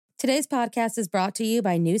Today's podcast is brought to you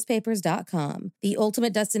by Newspapers.com, the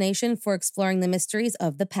ultimate destination for exploring the mysteries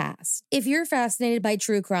of the past. If you're fascinated by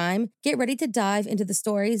true crime, get ready to dive into the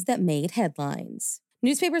stories that made headlines.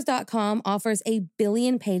 Newspapers.com offers 1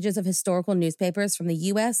 billion pages of historical newspapers from the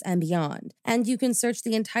U.S. and beyond, and you can search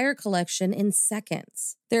the entire collection in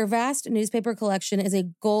seconds. Their vast newspaper collection is a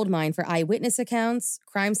goldmine for eyewitness accounts,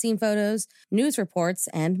 crime scene photos, news reports,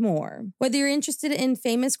 and more. Whether you're interested in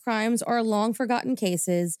famous crimes or long-forgotten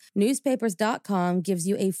cases, Newspapers.com gives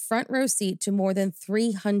you a front row seat to more than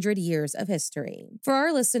 300 years of history. For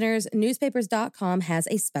our listeners, Newspapers.com has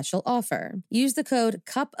a special offer. Use the code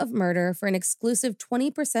CUPOFMURDER for an exclusive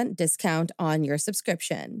 20% discount on your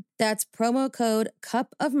subscription. That's promo code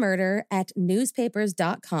CUPOFMURDER at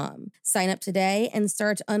Newspapers.com. Sign up today and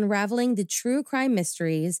start unraveling the true crime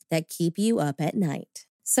mysteries that keep you up at night.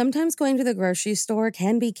 Sometimes going to the grocery store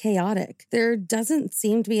can be chaotic. There doesn't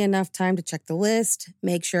seem to be enough time to check the list,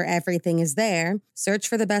 make sure everything is there, search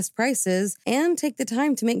for the best prices, and take the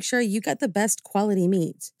time to make sure you get the best quality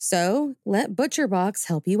meat. So, let ButcherBox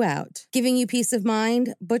help you out. Giving you peace of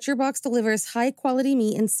mind, ButcherBox delivers high-quality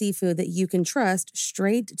meat and seafood that you can trust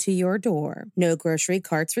straight to your door. No grocery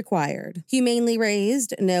carts required. Humanely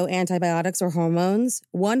raised, no antibiotics or hormones,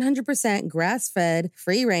 100% grass-fed,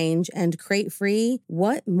 free-range, and crate-free.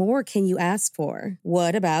 What more can you ask for?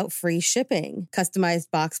 What about free shipping,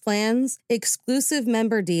 customized box plans, exclusive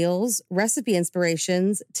member deals, recipe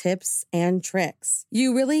inspirations, tips, and tricks?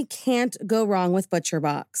 You really can't go wrong with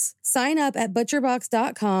ButcherBox. Sign up at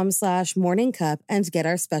butcherbox.com/morningcup and get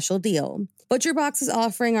our special deal. ButcherBox is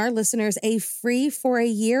offering our listeners a free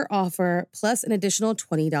for-a-year offer plus an additional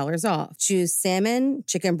 $20 off. Choose salmon,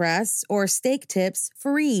 chicken breasts, or steak tips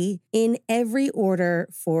free in every order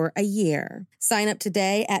for a year. Sign up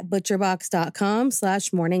today at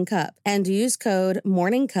butcherbox.com/morningcup and use code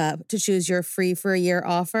morningcup to choose your free for-a-year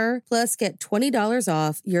offer plus get $20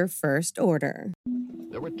 off your first order.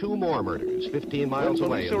 There were 2 more murders 15 miles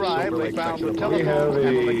away. When police arrived, they found the telephone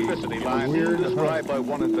and electricity lines described by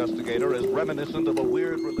one investigator as reminiscent of a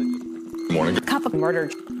weird religion. Morning. Cup of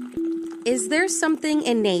murder. Is there something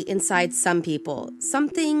innate inside some people,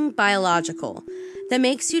 something biological, that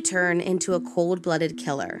makes you turn into a cold-blooded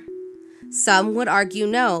killer? Some would argue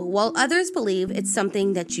no, while others believe it's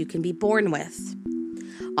something that you can be born with.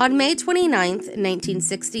 On May 29th,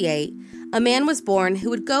 1968, a man was born who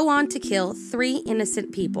would go on to kill 3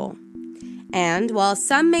 innocent people. And while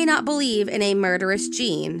some may not believe in a murderous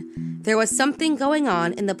gene, there was something going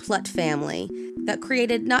on in the Plutt family that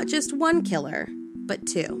created not just one killer, but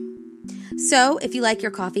 2. So, if you like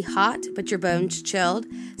your coffee hot but your bones chilled,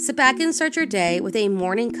 sit back and start your day with a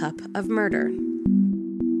morning cup of murder.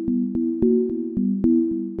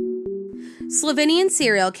 Slovenian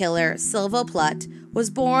serial killer Silvo Plutt was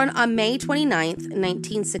born on May 29,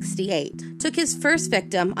 1968, took his first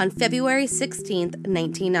victim on February 16,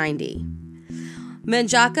 1990.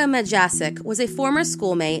 Menjaka Majasic was a former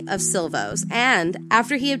schoolmate of Silvo's, and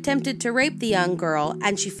after he attempted to rape the young girl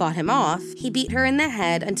and she fought him off, he beat her in the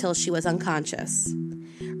head until she was unconscious.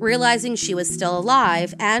 Realizing she was still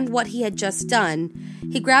alive and what he had just done,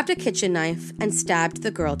 he grabbed a kitchen knife and stabbed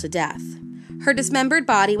the girl to death. Her dismembered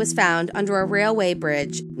body was found under a railway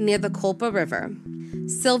bridge near the Kolpa River.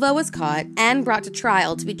 Silvo was caught and brought to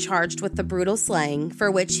trial to be charged with the brutal slaying,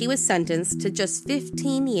 for which he was sentenced to just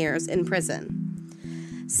 15 years in prison.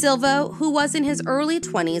 Silvo, who was in his early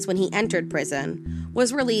 20s when he entered prison,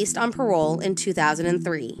 was released on parole in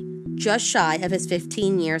 2003, just shy of his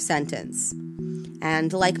 15-year sentence.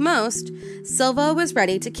 And like most, Silvo was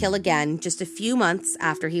ready to kill again just a few months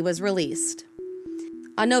after he was released.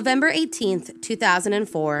 On November 18,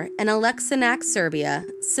 2004, in Aleksinac, Serbia,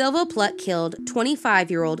 Silvo Plutt killed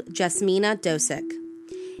 25-year-old Jasmina Dosic.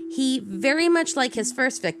 He, very much like his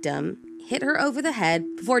first victim, hit her over the head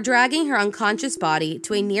before dragging her unconscious body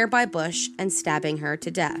to a nearby bush and stabbing her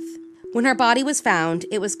to death. When her body was found,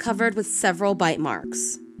 it was covered with several bite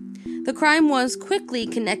marks. The crime was quickly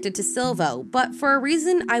connected to Silvo, but for a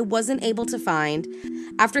reason I wasn't able to find,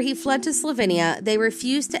 after he fled to Slovenia, they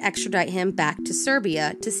refused to extradite him back to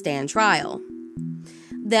Serbia to stand trial.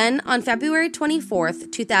 Then, on February 24,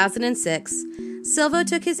 2006, Silvo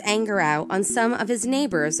took his anger out on some of his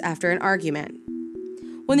neighbors after an argument.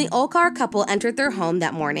 When the Olkar couple entered their home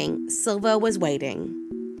that morning, Silvo was waiting.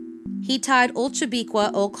 He tied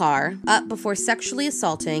Olchabikwa Olkar up before sexually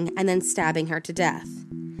assaulting and then stabbing her to death.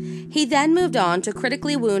 He then moved on to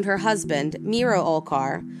critically wound her husband, Miro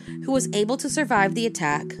Olkar, who was able to survive the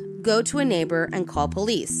attack, go to a neighbor and call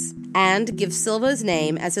police, and give Silvo's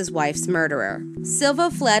name as his wife's murderer. Silvo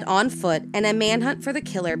fled on foot and a manhunt for the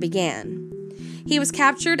killer began. He was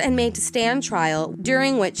captured and made to stand trial,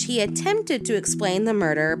 during which he attempted to explain the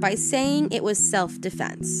murder by saying it was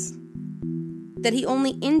self-defense, that he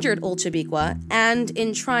only injured Olchabiqua, and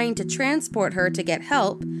in trying to transport her to get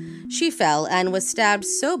help, she fell and was stabbed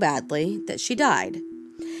so badly that she died.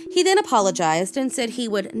 He then apologized and said he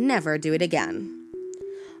would never do it again.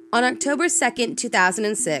 On October 2nd,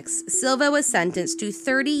 2006, Silva was sentenced to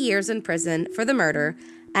 30 years in prison for the murder,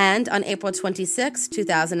 and on April 26,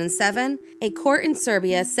 2007, a court in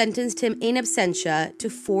Serbia sentenced him in absentia to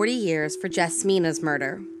 40 years for Jasmina's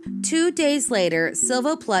murder. 2 days later,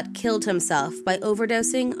 Silvo Plut killed himself by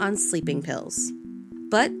overdosing on sleeping pills.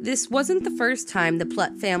 But this wasn't the first time the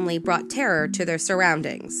Plut family brought terror to their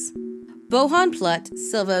surroundings. Bohan Plut,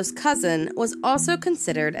 Silvo's cousin, was also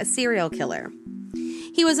considered a serial killer.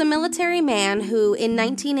 He was a military man who, in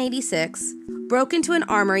 1986, broke into an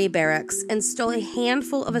armory barracks and stole a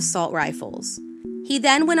handful of assault rifles. He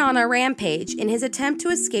then went on a rampage in his attempt to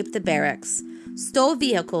escape the barracks, stole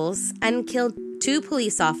vehicles, and killed 2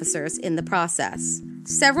 police officers in the process.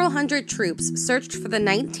 Several hundred troops searched for the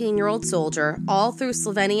 19-year-old soldier all through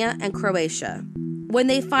Slovenia and Croatia. When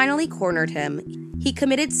they finally cornered him, he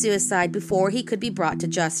committed suicide before he could be brought to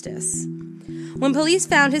justice. When police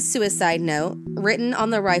found his suicide note, written on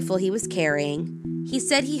the rifle he was carrying, he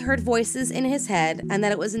said he heard voices in his head and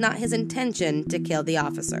that it was not his intention to kill the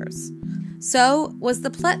officers. So, was the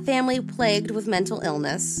Plut family plagued with mental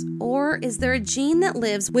illness, or is there a gene that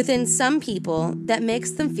lives within some people that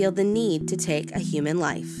makes them feel the need to take a human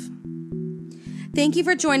life? Thank you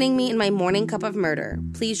for joining me in my morning cup of murder.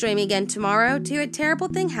 Please join me again tomorrow to hear a terrible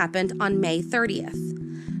thing happened on May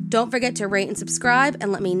 30th. Don't forget to rate and subscribe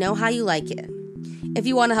and let me know how you like it. If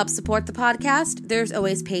you want to help support the podcast, there's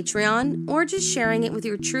always Patreon or just sharing it with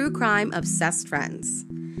your true crime obsessed friends.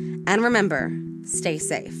 And remember, stay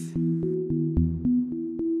safe.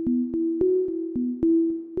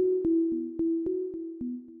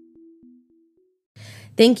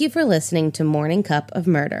 Thank you for listening to Morning Cup of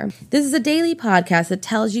Murder. This is a daily podcast that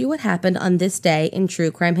tells you what happened on this day in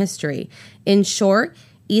true crime history. In short,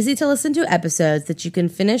 easy to listen to episodes that you can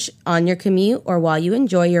finish on your commute or while you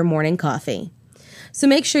enjoy your morning coffee. So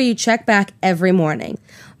make sure you check back every morning.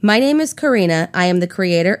 My name is Karina. I am the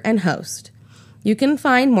creator and host. You can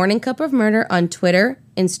find Morning Cup of Murder on Twitter,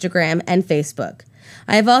 Instagram, and Facebook.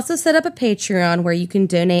 I have also set up a Patreon where you can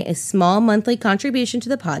donate a small monthly contribution to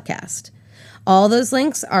the podcast. All those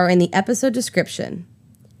links are in the episode description.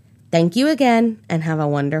 Thank you again, and have a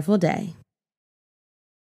wonderful day.